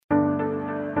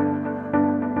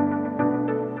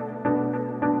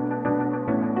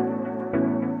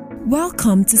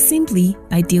Welcome to Simply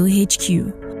by Deal HQ.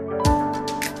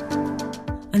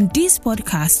 On this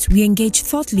podcast, we engage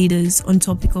thought leaders on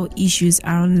topical issues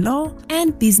around law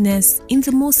and business in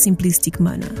the most simplistic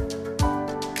manner.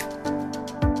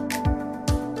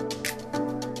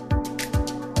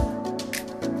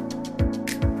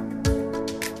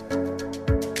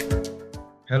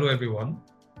 Hello everyone,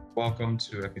 welcome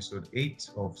to episode 8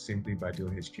 of Simply by Deal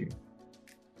HQ.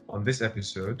 On this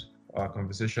episode, our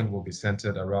conversation will be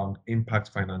centered around impact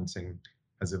financing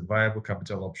as a viable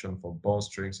capital option for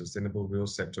bolstering sustainable real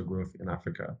sector growth in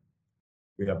Africa.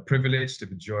 We are privileged to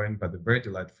be joined by the very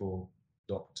delightful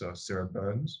Dr. Sarah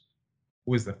Burns,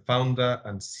 who is the founder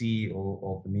and CEO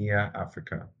of NIA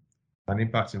Africa, an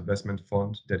impact investment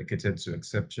fund dedicated to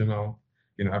exceptional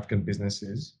African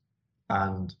businesses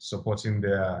and supporting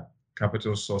their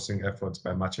capital sourcing efforts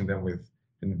by matching them with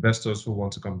investors who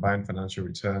want to combine financial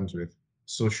returns with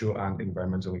social and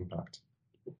environmental impact.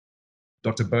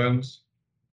 Dr. Burns,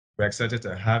 we're excited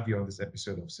to have you on this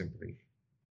episode of Simply.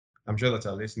 I'm sure that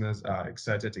our listeners are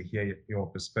excited to hear your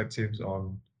perspectives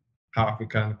on how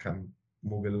Africa can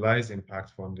mobilize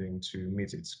impact funding to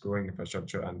meet its growing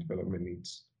infrastructure and development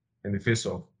needs in the face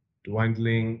of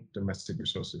dwindling domestic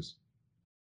resources.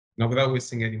 Now, without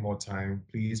wasting any more time,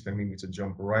 please permit me to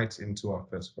jump right into our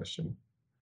first question.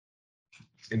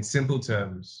 In simple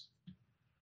terms,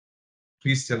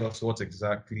 please tell us what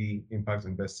exactly impact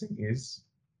investing is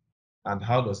and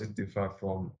how does it differ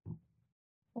from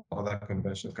other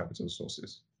conventional capital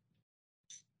sources?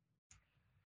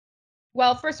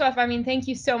 Well, first off, thank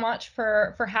you so much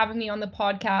for having me on the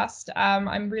podcast.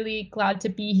 I'm really glad to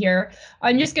be here.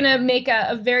 I'm just going to make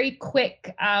a very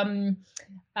quick,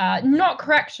 not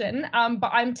correction, but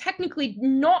I'm technically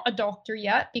not a doctor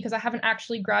yet because I haven't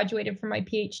actually graduated from my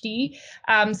PhD.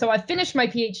 So I finished my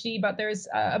PhD, but there's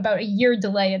about a year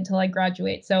delay until I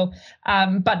graduate. So,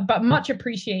 but much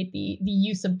appreciate the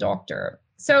use of doctor.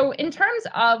 So in terms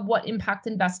of what impact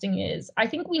investing is, I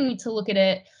think we need to look at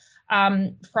it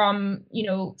from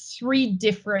three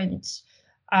different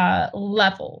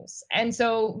levels. And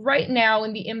so right now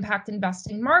in the impact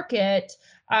investing market,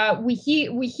 we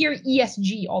hear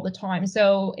ESG all the time.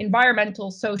 So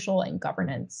environmental, social, and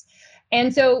governance.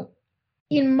 And so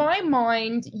in my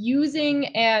mind, using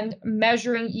and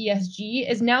measuring ESG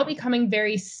is now becoming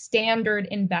very standard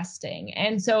investing.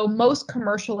 And so most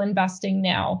commercial investing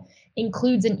now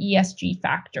includes an ESG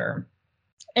factor.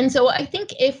 And so I think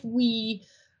if we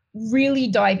really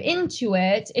dive into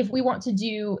it, if we want to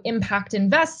do impact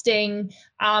investing,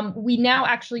 we now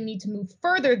actually need to move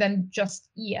further than just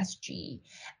ESG.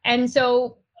 And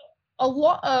so a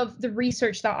lot of the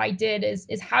research that I did is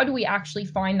how do we actually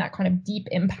find that kind of deep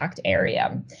impact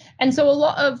area? And so a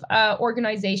lot of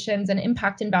organizations and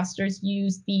impact investors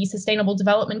use the Sustainable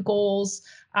Development Goals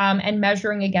and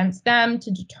measuring against them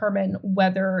to determine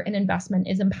whether an investment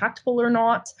is impactful or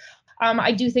not.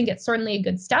 I do think it's certainly a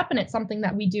good step, and it's something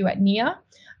that we do at NIA.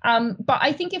 But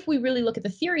I think if we really look at the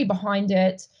theory behind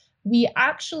it, we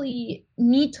actually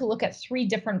need to look at three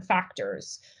different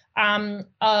factors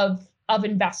of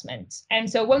investment. And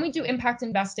so when we do impact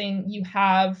investing, you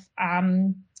have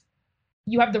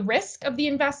the risk of the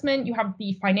investment, you have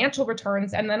the financial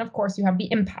returns, and then of course you have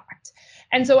the impact.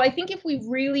 And so I think if we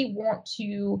really want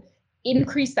to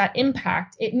increase that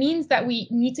impact, it means that we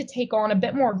need to take on a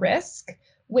bit more risk,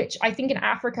 which I think in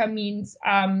Africa means,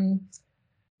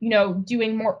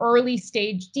 doing more early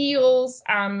stage deals,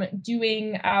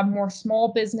 doing more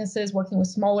small businesses, working with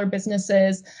smaller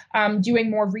businesses,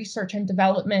 doing more research and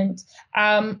development,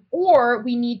 or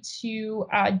we need to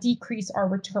decrease our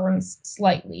returns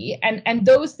slightly. And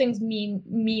those things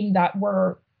mean that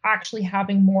we're actually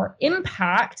having more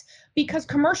impact because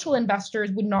commercial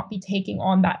investors would not be taking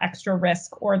on that extra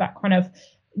risk or that kind of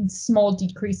small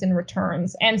decrease in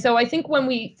returns. And so I think when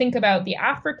we think about the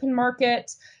African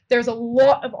market, there's a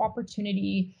lot of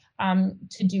opportunity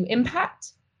to do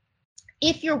impact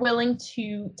if you're willing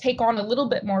to take on a little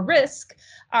bit more risk,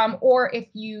 or if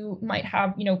you might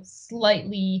have,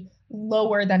 slightly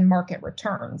lower than market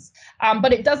returns.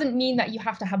 But it doesn't mean that you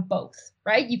have to have both,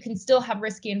 right? You can still have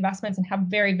risky investments and have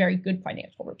very, very good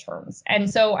financial returns.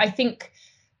 And so I think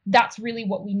that's really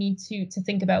what we need to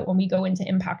think about when we go into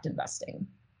impact investing.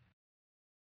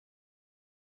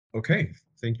 Okay,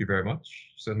 thank you very much.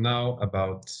 So now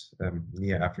about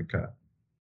NIA Africa.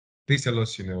 Please tell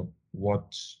us,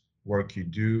 what work you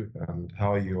do and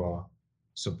how you are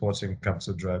supporting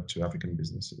capital drive to African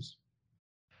businesses.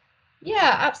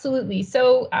 Yeah, absolutely.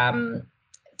 So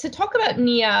to talk about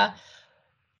NIA,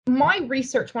 my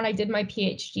research when I did my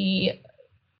PhD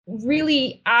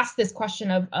really asked this question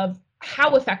of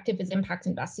how effective is impact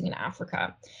investing in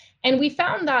Africa? And we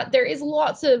found that there is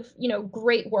lots of,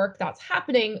 great work that's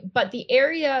happening, but the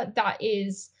area that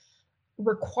is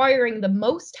requiring the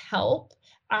most help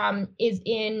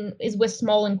is with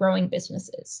small and growing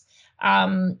businesses.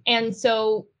 And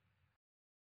so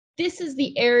this is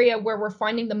the area where we're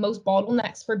finding the most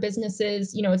bottlenecks for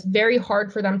businesses. It's very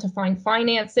hard for them to find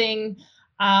financing.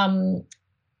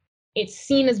 It's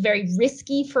seen as very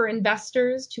risky for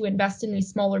investors to invest in these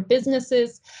smaller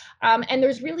businesses. And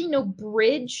there's really no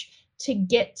bridge to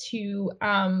get to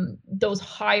those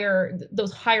higher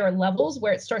levels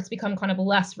where it starts to become kind of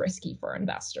less risky for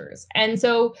investors. And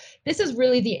so this is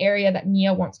really the area that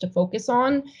NIA wants to focus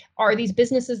on, are these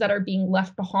businesses that are being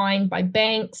left behind by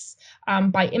banks,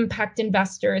 by impact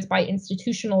investors, by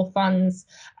institutional funds,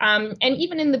 and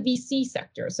even in the VC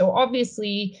sector. So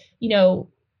obviously,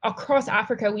 across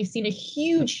Africa, we've seen a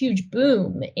huge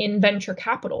boom in venture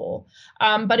capital.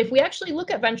 But if we actually look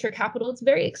at venture capital, it's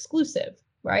very exclusive,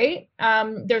 right?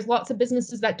 There's lots of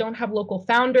businesses that don't have local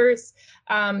founders.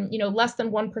 Less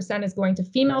than 1% is going to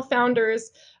female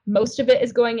founders. Most of it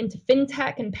is going into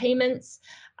fintech and payments.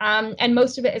 And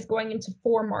most of it is going into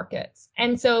 4 markets.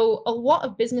 And so a lot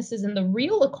of businesses in the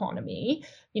real economy,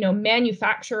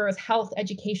 manufacturers, health,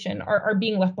 education, are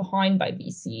being left behind by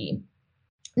VC.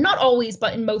 Not always,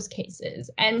 but in most cases.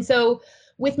 And so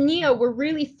with NIA, we're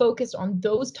really focused on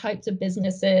those types of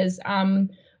businesses.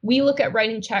 We look at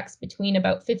writing checks between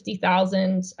about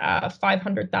 50,000,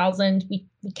 500,000. We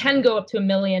can go up to $1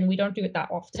 million. We don't do it that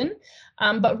often.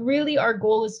 But really our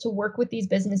goal is to work with these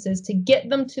businesses to get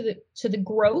them to the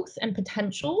growth and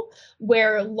potential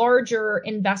where larger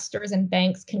investors and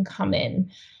banks can come in.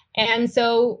 And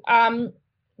so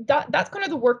that's kind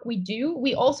of the work we do.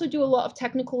 We also do a lot of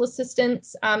technical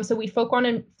assistance. So we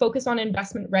focus on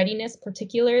investment readiness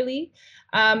particularly.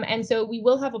 And so we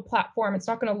will have a platform. It's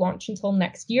not going to launch until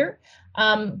next year,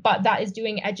 but that is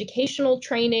doing educational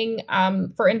training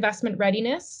for investment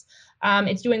readiness.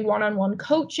 It's doing one-on-one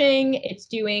coaching. It's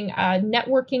doing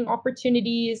networking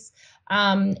opportunities.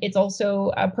 It's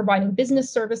also providing business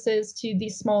services to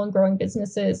these small and growing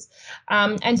businesses.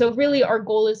 And so really our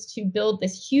goal is to build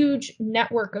this huge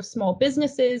network of small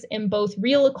businesses in both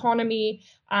real economy.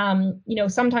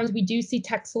 Sometimes we do see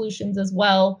tech solutions as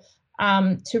well,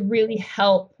 to really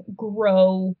help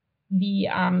grow the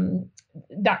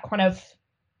that kind of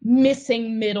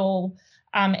missing middle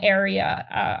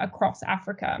area across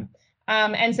Africa.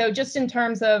 And so just in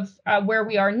terms of where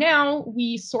we are now,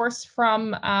 we source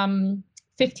from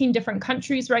 15 different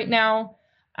countries right now,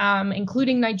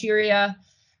 including Nigeria.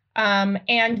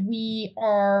 And we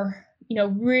are,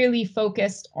 really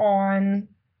focused on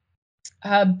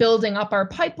building up our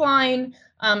pipeline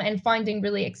and finding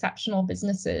really exceptional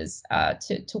businesses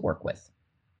to work with.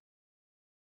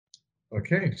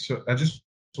 Okay, so I just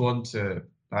want to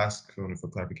ask for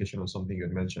clarification on something you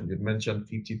had mentioned. You'd mentioned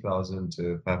 50,000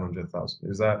 to 500,000.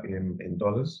 Is that in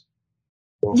dollars?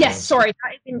 Yes, sorry,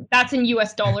 that's in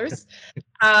US dollars.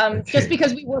 Okay. Just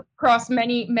because we work across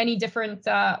many different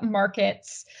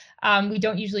markets, we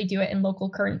don't usually do it in local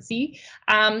currency.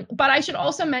 But I should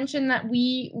also mention that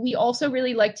we also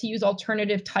really like to use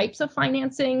alternative types of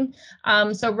financing.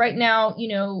 So right now,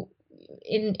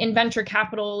 in venture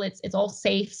capital, it's all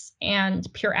safes and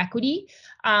pure equity.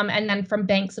 And then from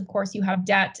banks, of course, you have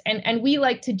debt. And we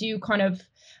like to do kind of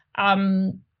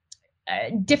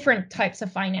different types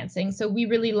of financing. So we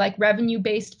really like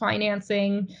revenue-based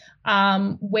financing,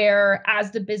 where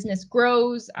as the business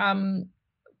grows,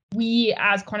 we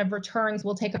as kind of returns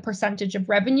will take a percentage of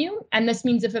revenue. And this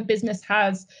means if a business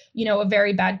has, a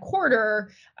very bad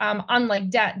quarter, unlike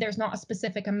debt, there's not a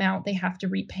specific amount they have to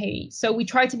repay. So we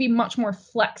try to be much more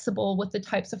flexible with the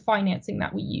types of financing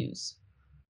that we use.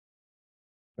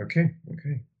 Okay.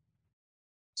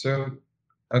 So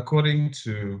according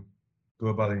to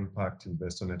Global Impact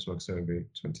Investor Network Survey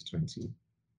 2020,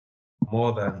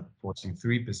 more than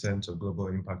 43% of global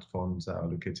impact funds are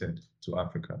allocated to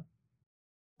Africa.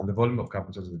 And the volume of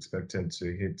capital is expected to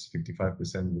hit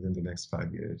 55% within the next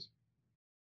 5 years.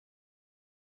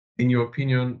 In your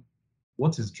opinion,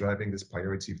 what is driving this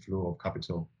priority flow of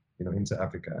capital, into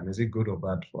Africa? And is it good or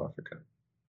bad for Africa?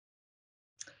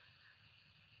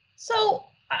 So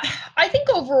I think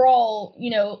overall,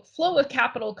 flow of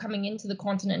capital coming into the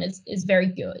continent is very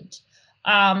good.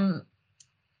 I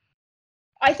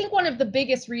think one of the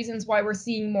biggest reasons why we're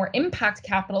seeing more impact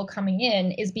capital coming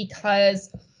in is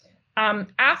because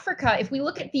Africa, if we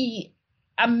look at the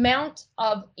amount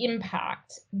of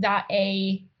impact that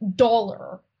a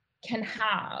dollar can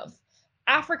have,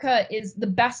 Africa is the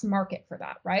best market for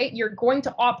that, right? You're going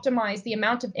to optimize the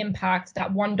amount of impact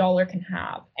that $1 can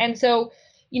have. And so,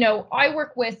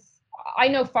 I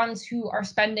know funds who are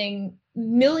spending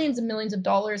millions and millions of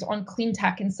dollars on clean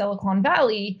tech in Silicon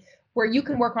Valley, where you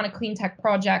can work on a clean tech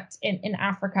project in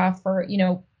Africa for,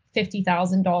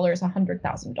 $50,000,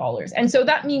 $100,000. And so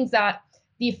that means that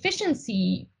the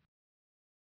efficiency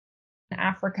in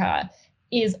Africa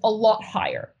is a lot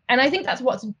higher. And I think that's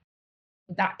what's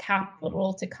that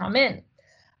capital to come in.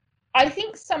 I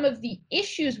think some of the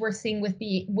issues we're seeing with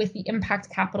the impact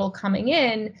capital coming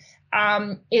in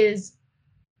is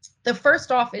the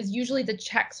first off is usually the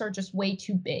checks are just way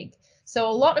too big. So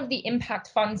a lot of the impact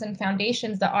funds and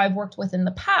foundations that I've worked with in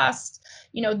the past,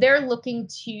 they're looking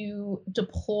to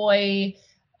deploy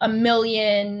 $1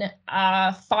 million,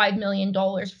 $5 million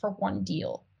for one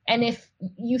deal. And if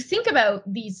you think about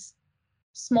these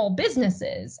small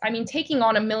businesses, I mean, taking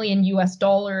on $1 million US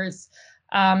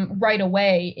right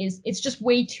away it's just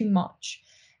way too much.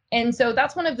 And so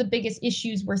that's one of the biggest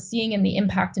issues we're seeing in the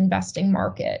impact investing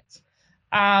market.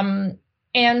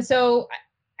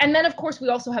 And then of course we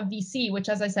also have VC, which,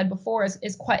 as I said before,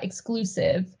 is quite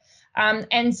exclusive.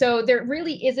 And so there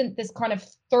really isn't this kind of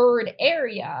third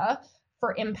area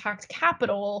for impact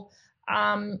capital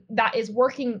that is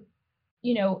working,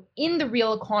 in the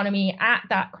real economy at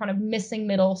that kind of missing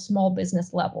middle small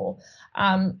business level.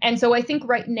 And so I think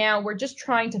right now we're just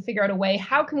trying to figure out a way,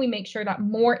 how can we make sure that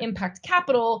more impact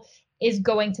capital is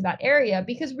going to that area?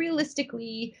 Because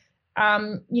realistically,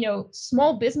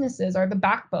 small businesses are the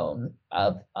backbone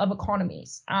of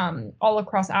economies all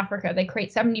across Africa. They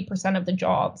create 70% of the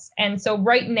jobs. And so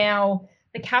right now,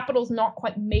 the capital's not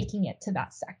quite making it to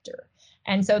that sector.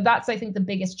 And so that's, I think, the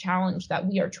biggest challenge that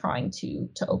we are trying to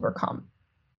overcome.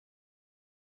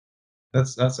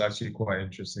 That's actually quite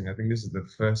interesting. I think this is the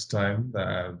first time that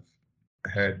I've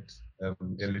heard a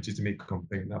legitimate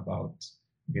complaint about,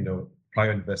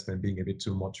 prior investment being a bit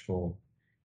too much for,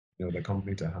 the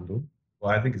company to handle.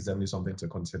 Well, I think it's definitely something to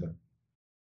consider.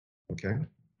 Okay.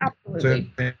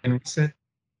 Absolutely. So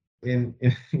in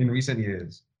recent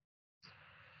years,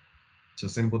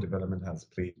 sustainable development has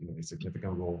played, a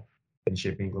significant role in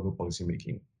shaping global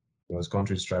policymaking. As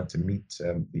countries strive to meet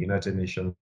the United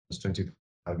Nations 2030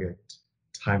 target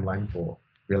timeline for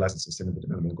realizing sustainable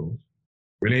development goals.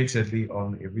 Relatedly,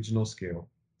 on a regional scale,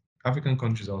 African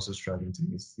countries are also striving to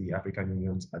meet the African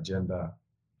Union's Agenda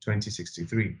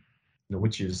 2063,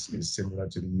 which is similar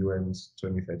to the UN's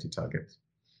 2030 target.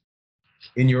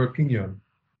 In your opinion,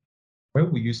 where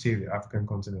would you say the African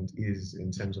continent is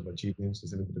in terms of achieving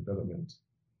sustainable development?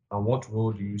 And what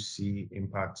role do you see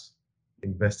impact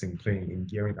investing playing in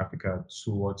gearing Africa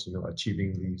towards,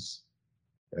 achieving these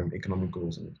economic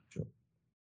goals in the future?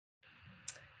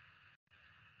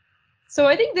 So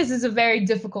I think this is a very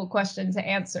difficult question to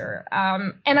answer.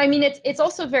 And I mean, it's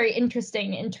also very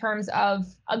interesting in terms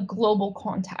of a global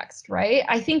context, right?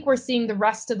 I think we're seeing the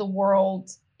rest of the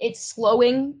world, it's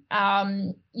slowing.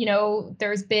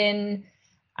 There's been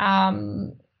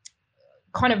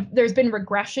there's been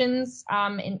regressions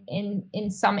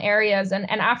in some areas, and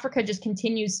Africa just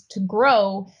continues to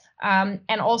grow.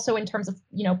 And also in terms of,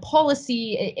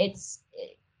 policy,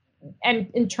 and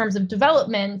in terms of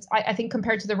development, I think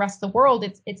compared to the rest of the world,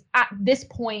 it's at this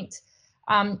point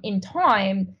in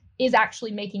time is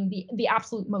actually making the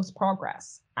absolute most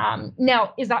progress.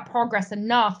 Now, is that progress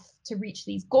enough to reach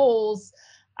these goals?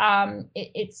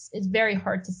 It's very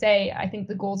hard to say. I think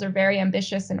the goals are very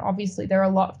ambitious, and obviously there are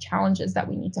a lot of challenges that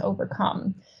we need to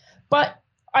overcome. But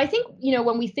I think,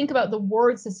 when we think about the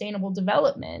word sustainable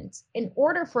development, in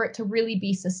order for it to really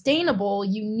be sustainable,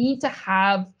 you need to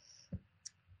have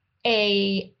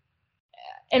an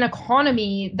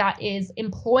economy that is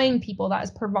employing people, that is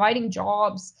providing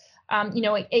jobs.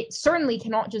 It certainly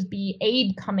cannot just be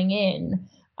aid coming in,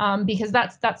 because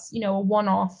that's a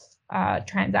one-off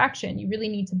transaction. You really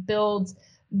need to build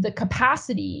the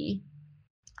capacity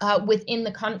within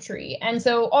the country. And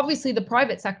so obviously the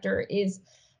private sector is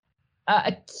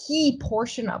a key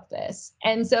portion of this.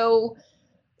 And so,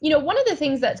 one of the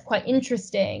things that's quite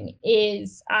interesting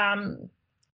is,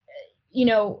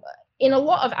 in a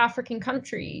lot of African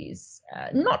countries,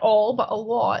 not all, but a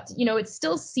lot, it's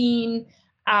still seen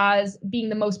as being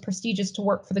the most prestigious to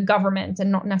work for the government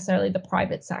and not necessarily the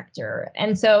private sector.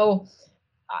 And so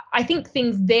I think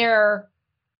things there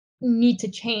need to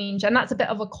change, and that's a bit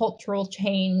of a cultural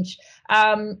change.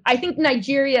 I think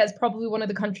Nigeria is probably one of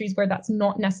the countries where that's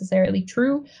not necessarily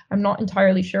true. I'm not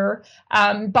entirely sure.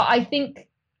 But I think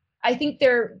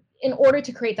there, in order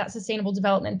to create that sustainable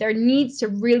development, there needs to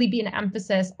really be an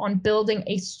emphasis on building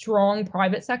a strong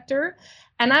private sector.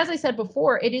 And as I said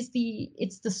before, it's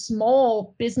the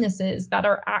small businesses that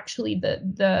are actually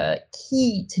the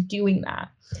key to doing that.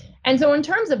 And so in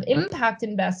terms of impact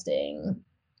investing,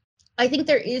 I think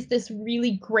there is this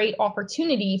really great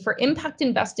opportunity for impact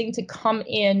investing to come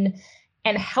in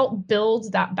and help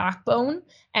build that backbone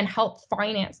and help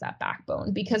finance that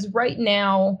backbone. Because right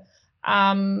now,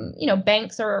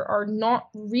 banks are not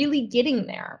really getting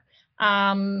there.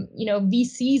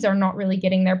 VCs are not really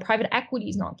getting there. Private equity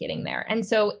is not getting there. And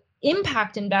so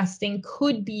impact investing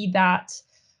could be that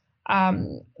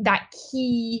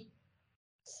key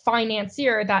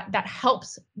financier that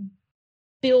helps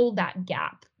build that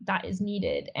gap that is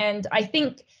needed. And I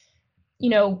think,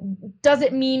 does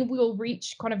it mean we'll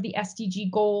reach kind of the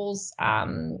SDG goals?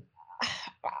 I'm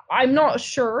not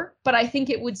sure, but I think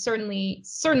it would certainly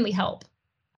help.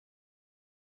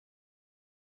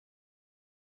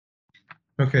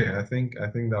 Okay, I think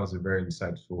that was a very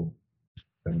insightful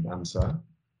answer,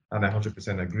 and I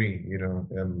 100% agree.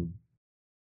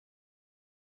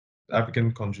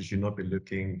 African countries should not be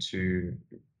looking to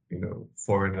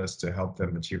foreigners to help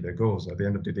them achieve their goals. At the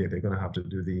end of the day, they're going to have to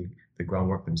do the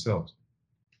groundwork themselves.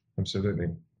 Absolutely.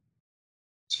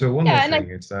 So one more thing,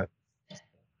 it's that.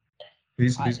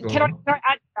 Please go on. Can I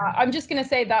add to that? I'm just going to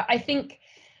say that I think,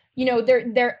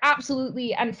 there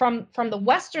absolutely, and from the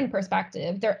Western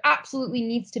perspective, there absolutely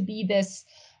needs to be this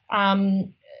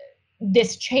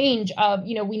this change of,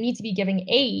 we need to be giving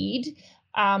aid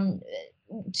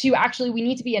to actually, we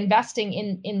need to be investing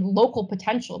in local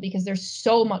potential, because there's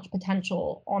so much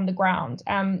potential on the ground.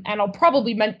 And I'll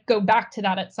probably go back to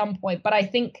that at some point, but I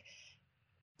think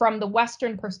from the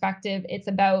Western perspective, it's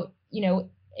about,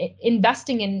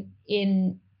 investing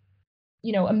in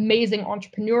amazing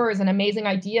entrepreneurs and amazing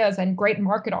ideas and great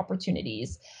market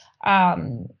opportunities,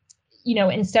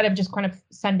 instead of just kind of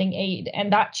sending aid.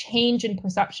 And that change in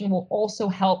perception will also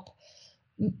help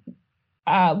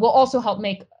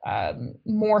make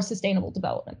more sustainable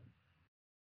development.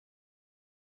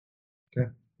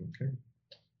 Okay.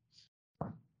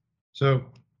 So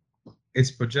it's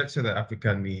projected that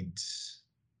Africa needs,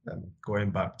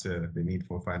 going back to the need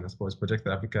for finance, but it's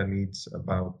projected that Africa needs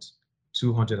about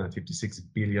 $256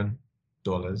 billion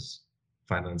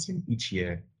financing each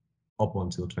year up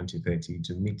until 2030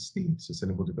 to meet the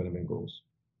Sustainable Development Goals.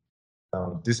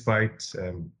 Despite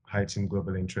heightened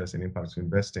global interest in impact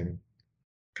investing,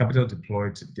 capital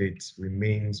deployed to date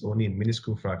remains only a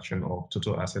minuscule fraction of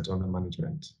total assets under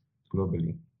management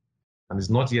globally, and is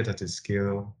not yet at a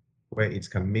scale where it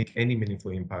can make any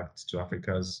meaningful impact to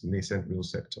Africa's nascent real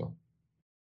sector.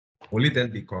 Will it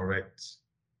then be correct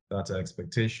that our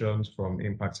expectations from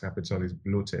impact capital is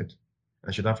bloated?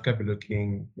 And should Africa be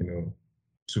looking,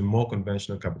 to more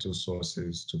conventional capital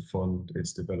sources to fund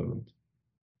its development?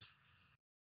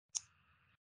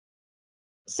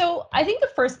 So I think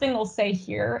the first thing I'll say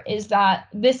here is that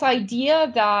this idea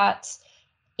that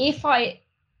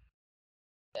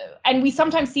and we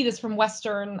sometimes see this from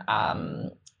Western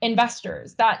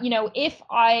investors, that, if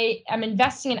I am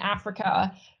investing in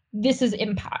Africa, this is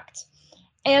impact.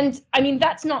 And I mean,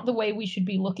 that's not the way we should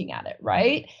be looking at it,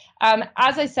 right?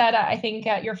 As I said, I think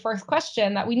at your first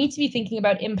question, that we need to be thinking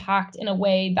about impact in a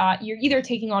way that you're either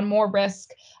taking on more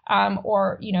risk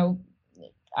or,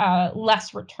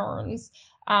 less returns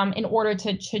in order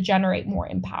to generate more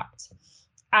impact.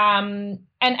 And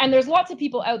there's lots of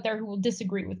people out there who will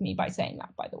disagree with me by saying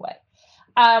that, by the way.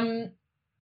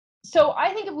 So I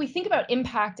think if we think about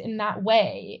impact in that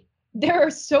way, there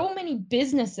are so many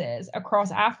businesses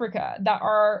across Africa that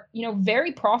are,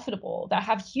 very profitable, that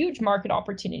have huge market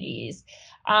opportunities,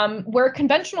 where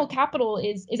conventional capital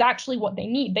is actually what they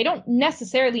need. They don't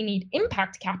necessarily need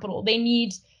impact capital. They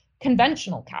need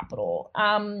conventional capital.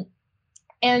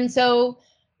 And so,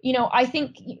 I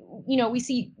think, we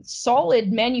see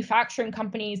solid manufacturing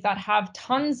companies that have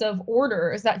tons of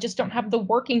orders that just don't have the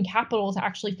working capital to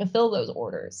actually fulfill those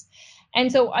orders.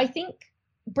 And so I think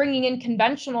bringing in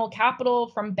conventional capital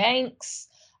from banks,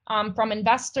 from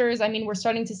investors, I mean, we're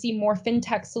starting to see more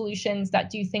fintech solutions that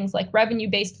do things like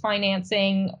revenue-based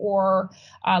financing or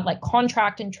like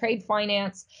contract and trade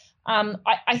finance.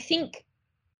 I think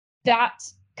that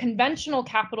conventional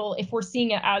capital, if we're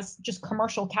seeing it as just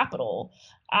commercial capital,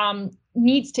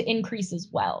 needs to increase as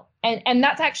well. And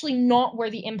that's actually not where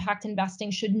the impact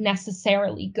investing should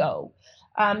necessarily go.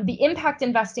 The impact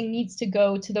investing needs to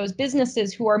go to those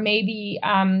businesses who are maybe,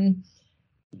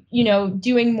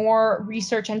 doing more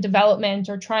research and development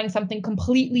or trying something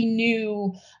completely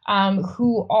new,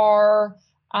 who are,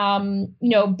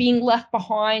 being left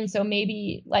behind. So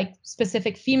maybe like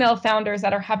specific female founders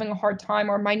that are having a hard time,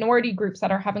 or minority groups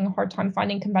that are having a hard time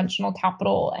finding conventional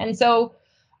capital. And so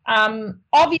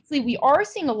obviously, we are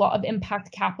seeing a lot of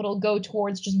impact capital go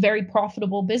towards just very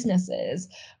profitable businesses,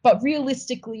 but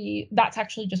realistically, that's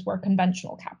actually just where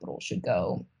conventional capital should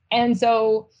go. And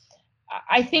so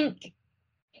I think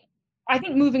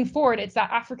moving forward, it's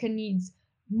that Africa needs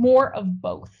more of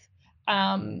both,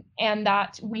 and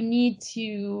that we need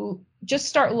to just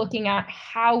start looking at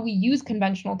how we use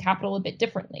conventional capital a bit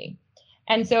differently.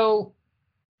 And so,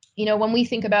 when we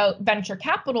think about venture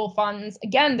capital funds,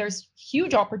 again, there's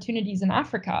huge opportunities in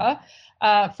Africa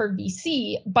for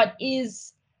VC, but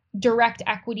is direct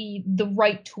equity the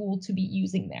right tool to be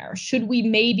using there? Should we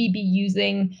maybe be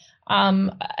using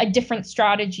a different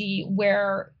strategy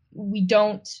where we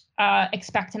don't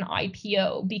expect an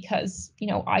IPO, because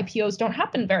IPOs don't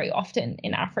happen very often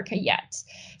in Africa yet?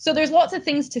 So there's lots of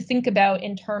things to think about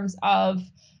in terms of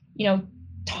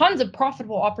tons of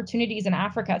profitable opportunities in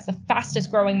Africa. It's the fastest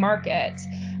growing market,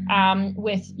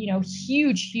 with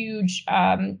huge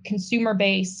consumer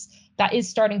base that is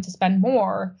starting to spend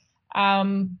more.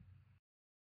 Kind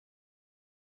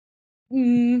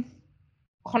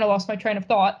of lost my train of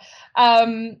thought.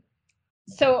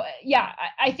 So yeah,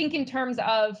 I think in terms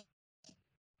of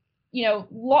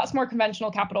lots more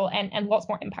conventional capital and lots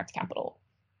more impact capital.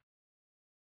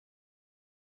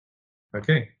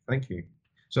 Okay, thank you.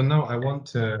 So now I want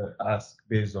to ask,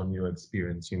 based on your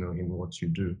experience, in what you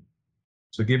do.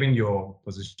 So given your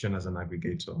position as an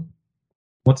aggregator,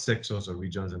 what sectors or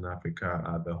regions in Africa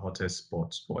are the hottest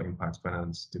spots for impact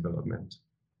finance development?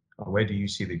 Where do you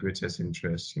see the greatest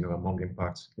interest, among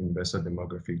impact investor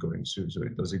demography going to? So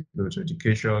does it go to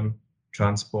education,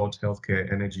 transport,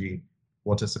 healthcare, energy,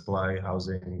 water supply,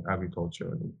 housing,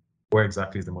 agriculture? Where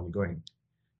exactly is the money going?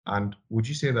 And would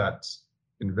you say that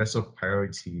investor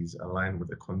priorities align with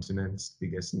the continent's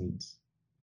biggest needs?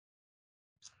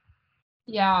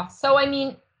 Yeah, so I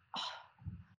mean,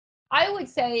 I would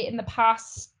say in the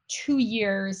past 2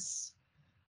 years,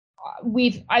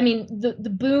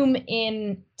 the boom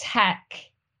in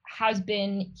tech has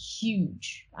been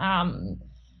huge.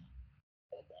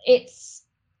 It's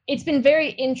been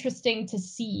very interesting to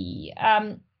see.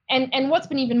 And what's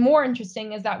been even more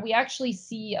interesting is that we actually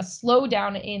see a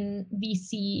slowdown in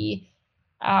VC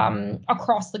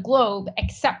across the globe,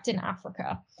 except in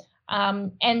Africa.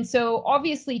 And so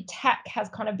obviously tech has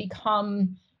kind of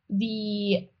become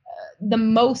the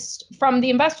most, from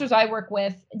the investors I work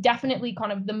with, definitely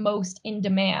kind of the most in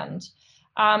demand.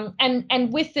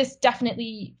 And with this,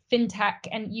 definitely fintech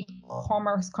and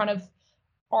e-commerce kind of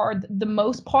are the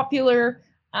most popular.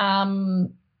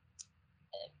 But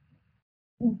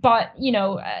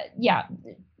yeah,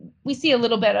 we see a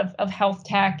little bit of health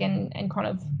tech and kind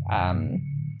of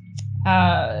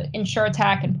insure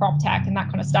tech and prop tech and that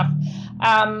kind of stuff.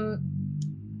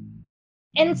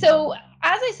 And so,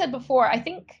 as I said before, I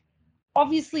think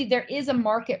obviously there is a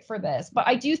market for this, but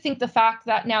I do think the fact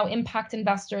that now impact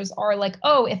investors are like,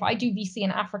 oh, if I do VC in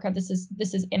Africa, this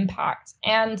is impact.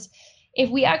 And if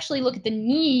we actually look at the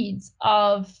needs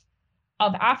of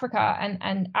Africa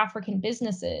and African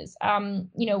businesses,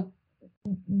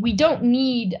 we don't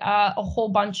need a whole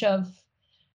bunch of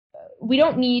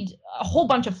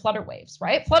flutter waves,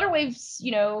 right? Flutter waves,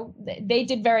 they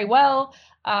did very well.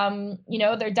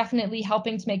 They're definitely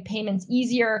helping to make payments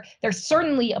easier. There's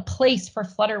certainly a place for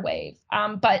Flutterwave,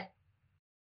 but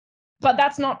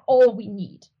that's not all we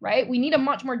need, right? We need a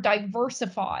much more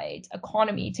diversified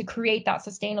economy to create that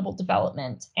sustainable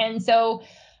development. And so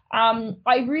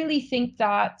I really think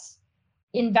that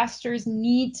investors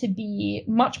need to be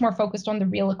much more focused on the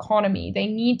real economy. They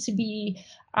need to be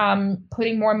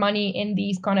putting more money in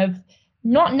these kind of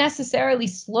not necessarily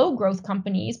slow growth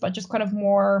companies, but just kind of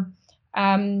more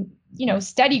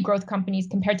steady growth companies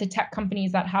compared to tech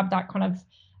companies that have that kind of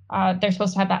they're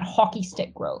supposed to have that hockey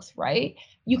stick growth, right?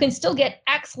 You can still get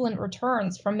excellent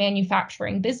returns from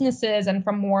manufacturing businesses and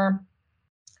from more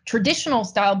traditional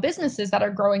style businesses that are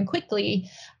growing quickly.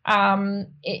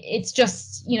 It's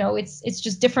just, it's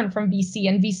just different from VC,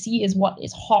 and VC is what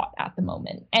is hot at the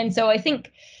moment. And so I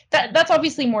think that's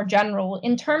obviously more general.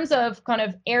 In terms of kind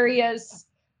of areas,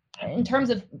 in terms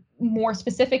of more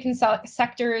specific in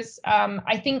sectors,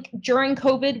 I think during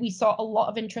COVID, we saw a lot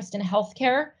of interest in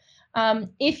healthcare.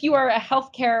 If you are a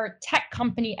healthcare tech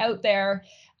company out there,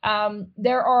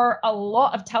 there are a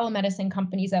lot of telemedicine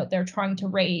companies out there trying to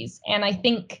raise. And I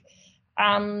think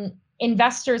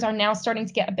investors are now starting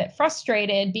to get a bit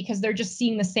frustrated because they're just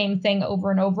seeing the same thing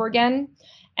over and over again.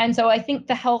 And so I think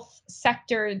the health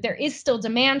sector, there is still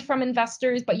demand from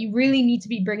investors, but you really need to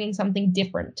be bringing something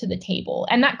different to the table.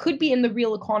 And that could be in the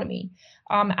real economy.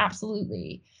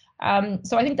 Absolutely.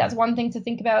 So I think that's one thing to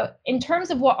think about. In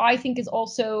terms of what I think is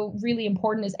also really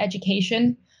important is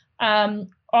education.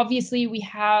 Obviously, we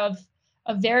have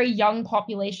a very young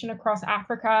population across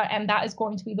Africa, and that is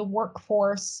going to be the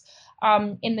workforce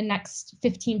in the next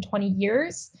 15, 20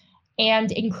 years.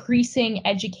 and increasing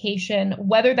education,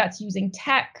 whether that's using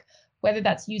tech, whether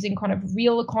that's using kind of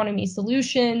real economy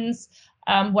solutions,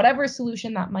 whatever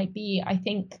solution that might be. I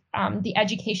think the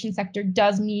education sector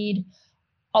does need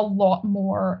a lot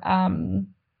more,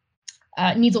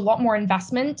 needs a lot more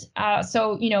investment.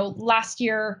 So, last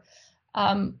year,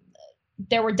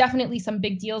 there were definitely some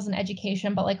big deals in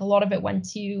education, but like a lot of it went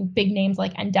to big names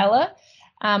like Andela,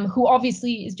 who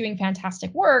obviously is doing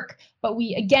fantastic work, but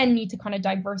we again need to kind of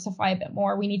diversify a bit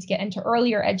more. We need to get into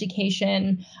earlier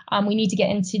education. We need to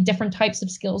get into different types of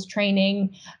skills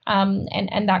training,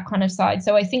 and that kind of side.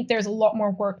 So I think there's a lot more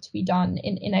work to be done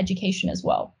in education as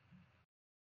well.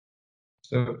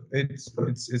 So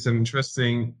it's an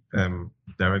interesting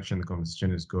direction the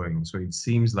conversation is going. So it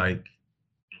seems like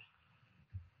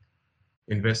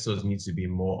investors need to be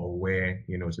more aware,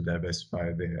 to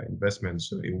diversify their investments.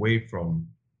 So away from,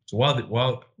 so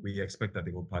while we expect that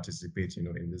they will participate,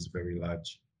 in these very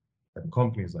large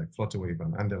companies like Flutterwave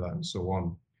and Andela and so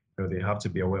on, they have to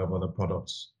be aware of other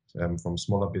products from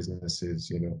smaller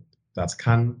businesses, that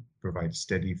can provide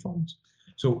steady funds.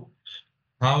 So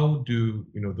how do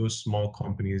those small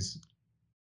companies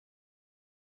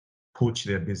poach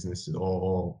their businesses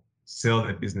or sell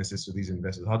their businesses to these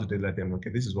investors? How do they let them know, okay,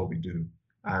 this is what we do,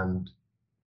 and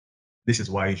this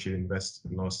is why you should invest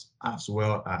in us, as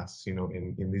well as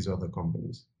in these other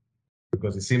companies?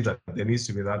 Because it seems that there needs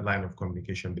to be that line of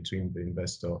communication between the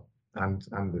investor and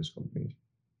those companies.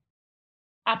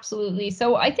 Absolutely.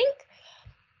 So I think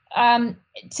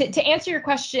to answer your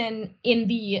question in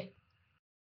the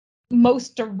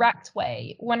most direct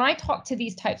way, when I talk to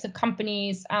these types of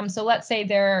companies, so let's say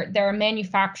they're a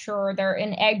manufacturer, they're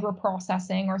in agro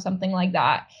processing or something like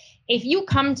that. If you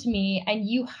come to me and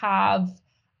you have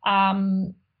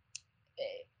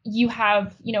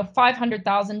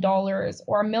 $500,000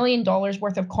 or $1 million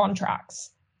worth of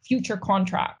contracts, future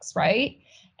contracts, right?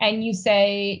 And you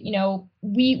say,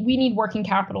 we need working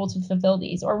capital to fulfill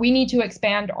these, or we need to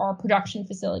expand our production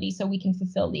facility so we can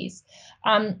fulfill these.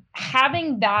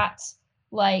 Having that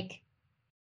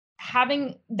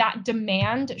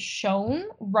demand shown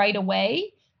right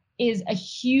away is a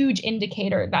huge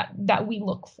indicator that we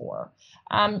look for.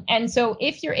 And so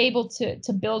if you're able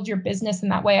to build your business in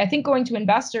that way, I think going to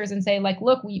investors and say, like,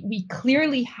 look, we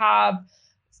clearly have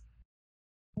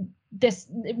this,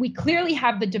 we clearly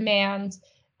have the demand.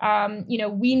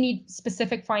 We need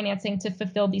specific financing to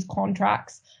fulfill these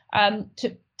contracts.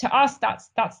 To us,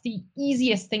 that's the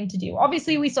easiest thing to do.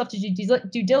 Obviously, we still have to do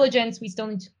due diligence. We still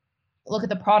need to look at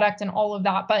the product and all of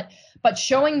that. But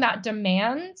showing that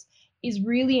demand is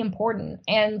really important.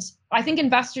 And I think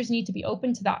investors need to be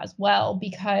open to that as well,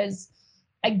 because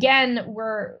again,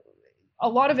 a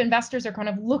lot of investors are kind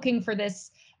of looking for this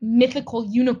mythical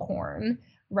unicorn,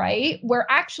 right? Where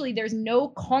actually there's no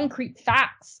concrete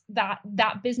facts that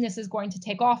business is going to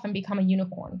take off and become a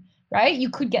unicorn, right?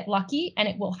 You could get lucky and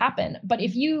it will happen. But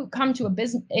if you come to a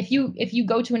business, if you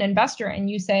go to an investor and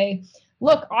you say,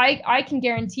 look, I can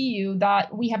guarantee you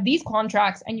that we have these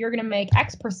contracts and you're going to make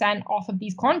X% off of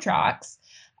these contracts,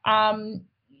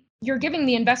 you're giving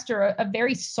the investor a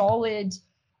very solid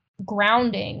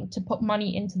grounding to put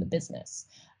money into the business.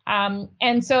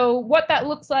 And so what that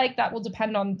looks like, that will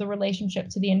depend on the relationship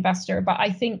to the investor. But I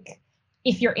think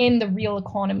if you're in the real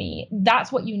economy,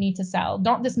 that's what you need to sell.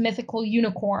 Not this mythical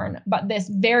unicorn, but this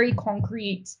very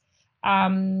concrete,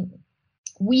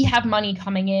 we have money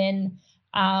coming in,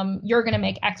 you're going to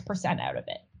make X% out of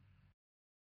it.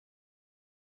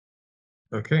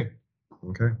 Okay.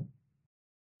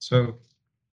 So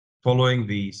following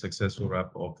the successful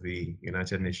wrap of the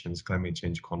United Nations Climate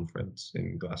Change Conference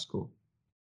in Glasgow,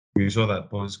 we saw that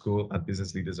political and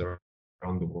business leaders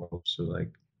around the world, so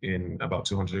like in about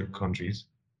 200 countries,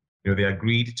 they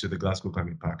agreed to the Glasgow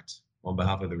Climate Pact on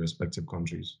behalf of the respective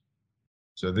countries.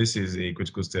 So this is a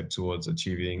critical step towards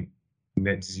achieving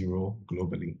net zero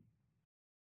globally.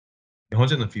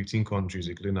 115 countries,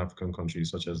 including African countries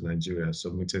such as Nigeria,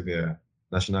 submitted their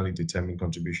nationally determined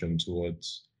contribution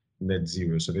towards net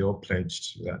zero. So they all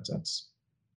pledged that at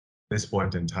this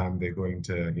point in time, they're going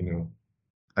to,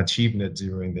 achieve net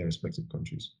zero in their respective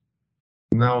countries.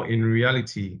 Now, in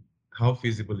reality, how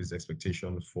feasible is the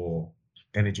expectation for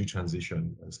energy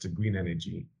transition as to green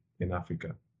energy in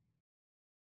Africa?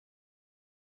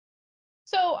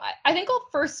 So I think I'll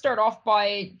first start off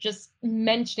by just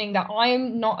mentioning that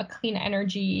I'm not a clean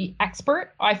energy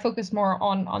expert. I focus more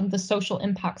on the social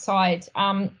impact side.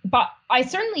 But I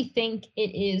certainly think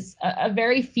it is a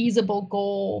very feasible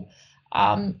goal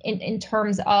in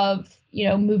terms of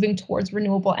moving towards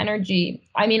renewable energy.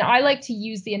 I mean, I like to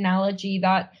use the analogy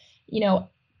that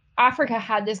Africa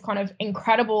had this kind of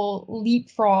incredible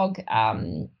leapfrog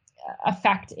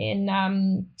effect in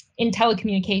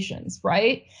telecommunications,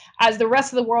 right? As the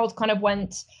rest of the world kind of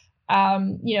went,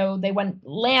 they went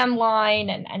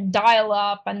landline and dial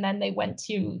up, and then they went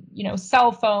to,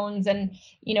 cell phones, and,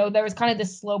 there was kind of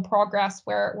this slow progress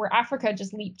where Africa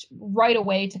just leaped right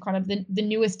away to kind of the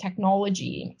newest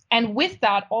technology. And with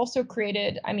that also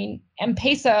created,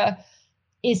 M-Pesa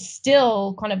is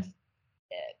still kind of,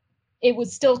 it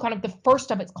was still kind of the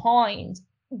first of its kind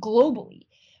globally,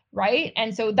 right?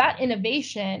 And so that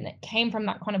innovation came from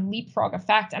that kind of leapfrog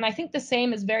effect. And I think the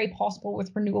same is very possible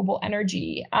with renewable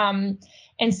energy.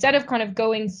 Instead of kind of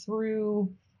going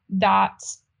through that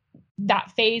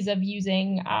phase of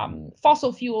using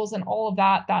fossil fuels and all of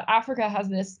that, Africa has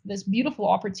this beautiful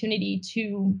opportunity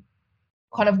to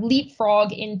kind of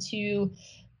leapfrog into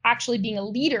actually being a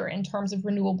leader in terms of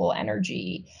renewable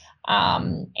energy,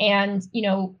 and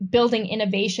building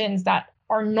innovations that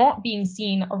are not being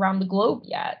seen around the globe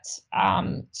yet,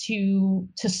 to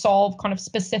solve kind of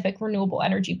specific renewable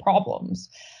energy problems.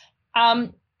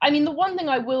 The one thing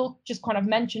I will just kind of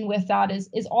mention with that is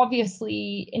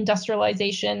obviously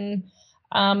industrialization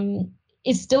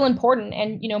is still important,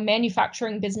 and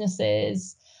manufacturing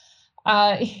businesses,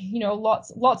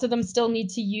 lots of them still need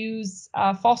to use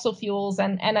fossil fuels,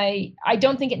 and I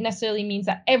don't think it necessarily means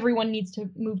that everyone needs to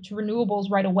move to renewables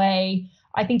right away.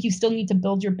 I think you still need to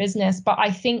build your business, but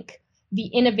I think the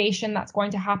innovation that's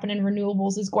going to happen in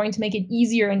renewables is going to make it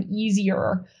easier and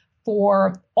easier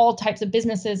for all types of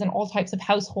businesses and all types of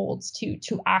households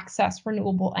to access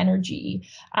renewable energy,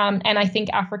 and I think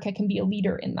Africa can be a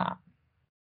leader in that.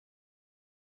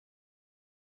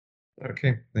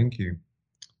 Okay, thank you.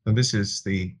 And this is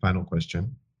the final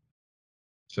question.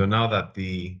 So now that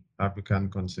the African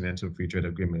Continental Free Trade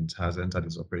Agreement has entered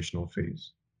its operational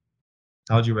phase,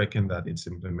 how do you reckon that its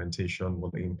implementation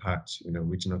will impact,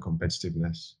 regional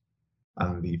competitiveness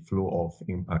and the flow of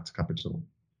impact capital?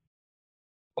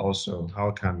 Also,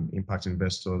 how can impact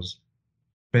investors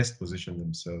best position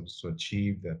themselves to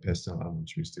achieve their personal and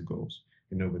altruistic goals,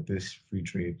 with this free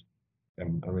trade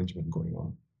arrangement going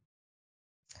on?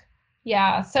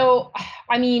 Yeah, so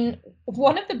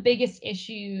one of the biggest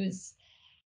issues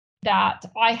that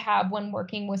I have when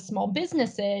working with small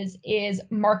businesses is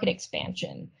market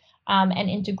expansion, and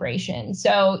integration.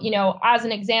 So, as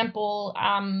an example,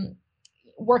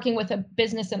 working with a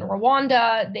business in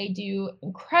Rwanda, they do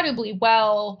incredibly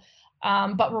well,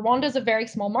 but Rwanda is a very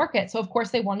small market. So, of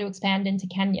course, they want to expand into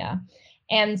Kenya.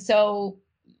 And so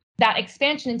that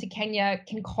expansion into Kenya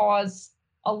can cause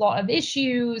a lot of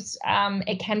issues.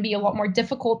 It can be a lot more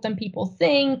difficult than people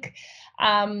think.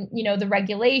 The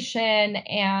regulation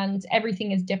and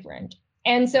everything is different.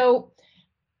 And so,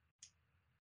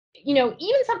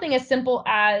 even something as simple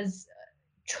as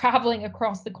traveling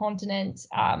across the continent,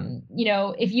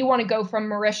 if you want to go from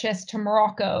Mauritius to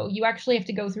Morocco, you actually have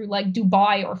to go through like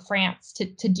Dubai or France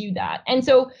to do that. And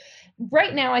so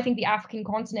right now, I think the African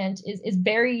continent is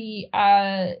very,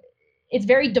 it's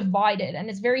very divided, and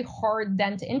it's very hard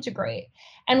then to integrate.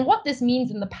 And what this means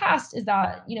in the past is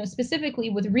that, specifically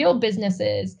with real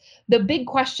businesses, the big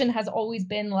question has always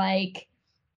been like,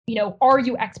 are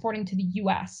you exporting to the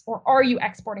US or are you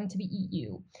exporting to the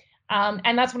EU?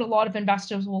 And that's what a lot of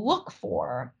investors will look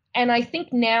for. And I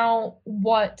think now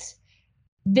what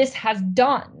this has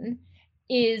done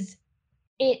is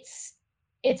it's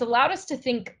allowed us to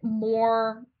think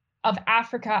more of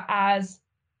Africa as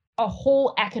a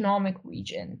whole economic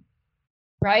region,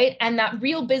 right? And that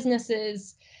real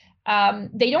businesses,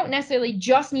 they don't necessarily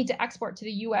just need to export to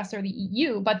the US or the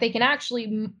EU, but they can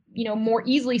actually, more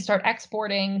easily start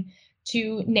exporting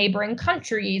to neighboring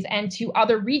countries and to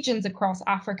other regions across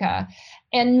Africa.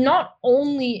 And not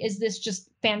only is this just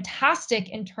fantastic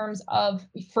in terms of,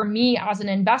 for me as an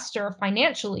investor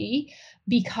financially,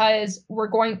 because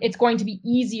it's going to be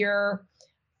easier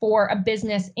for a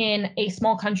business in a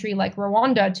small country like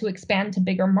Rwanda to expand to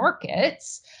bigger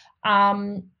markets.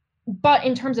 But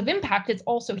in terms of impact, it's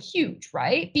also huge,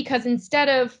 right? Because instead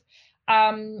of,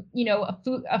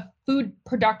 a food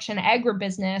production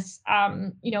agribusiness,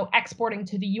 exporting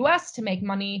to the US to make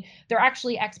money, they're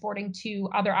actually exporting to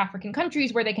other African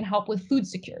countries where they can help with food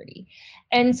security.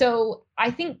 And so I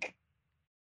think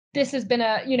this has been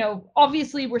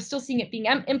obviously we're still seeing it being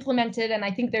implemented, and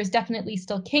I think there's definitely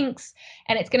still kinks,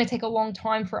 and it's going to take a long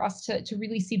time for us to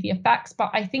really see the effects.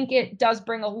 But I think it does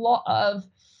bring a lot of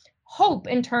hope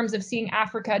in terms of seeing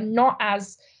Africa not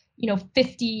as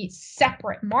 50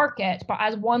 separate market, but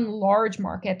as one large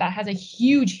market that has a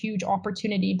huge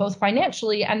opportunity, both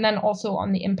financially and then also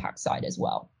on the impact side as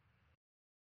well.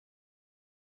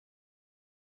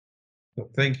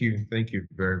 Thank you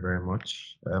very, very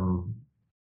much.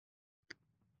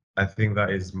 I think that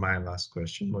is my last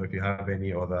question. Or if you have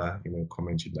any other,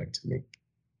 comments you'd like to make,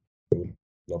 I would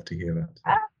love to hear that.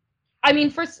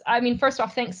 First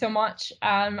off, thanks so much.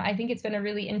 I think it's been a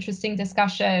really interesting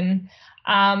discussion.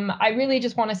 I really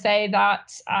just want to say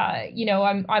that,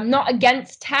 I'm not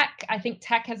against tech. I think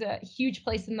tech has a huge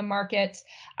place in the market,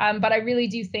 but I really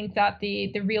do think that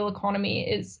the real economy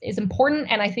is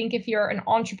important. And I think if you're an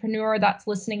entrepreneur that's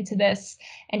listening to this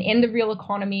and in the real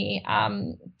economy,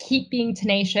 keep being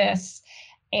tenacious,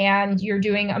 and you're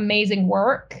doing amazing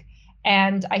work.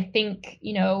 And I think,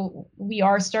 we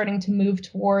are starting to move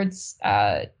towards,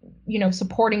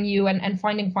 supporting you and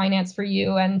finding finance for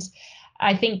you. And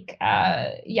I think,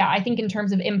 I think in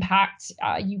terms of impact,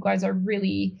 you guys are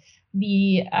really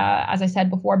the, as I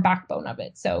said before, backbone of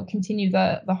it. So continue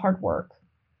the hard work.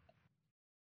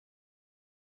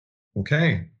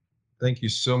 Okay. Thank you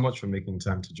so much for making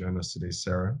time to join us today,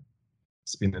 Sarah.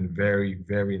 It's been a very,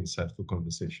 very insightful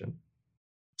conversation.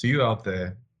 To you out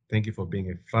there, thank you for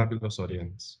being a fabulous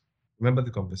audience. Remember,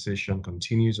 the conversation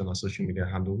continues on our social media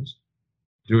handles.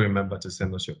 Do remember to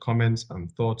send us your comments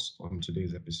and thoughts on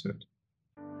today's episode.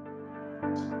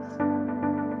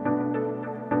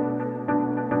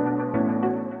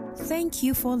 Thank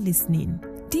you for listening.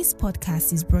 This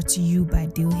podcast is brought to you by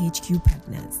Deal HQ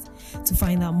Partners. To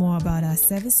find out more about our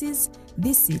services,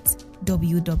 visit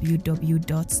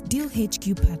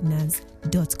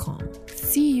www.dealhqpartners.com.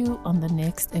 See you on the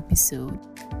next episode.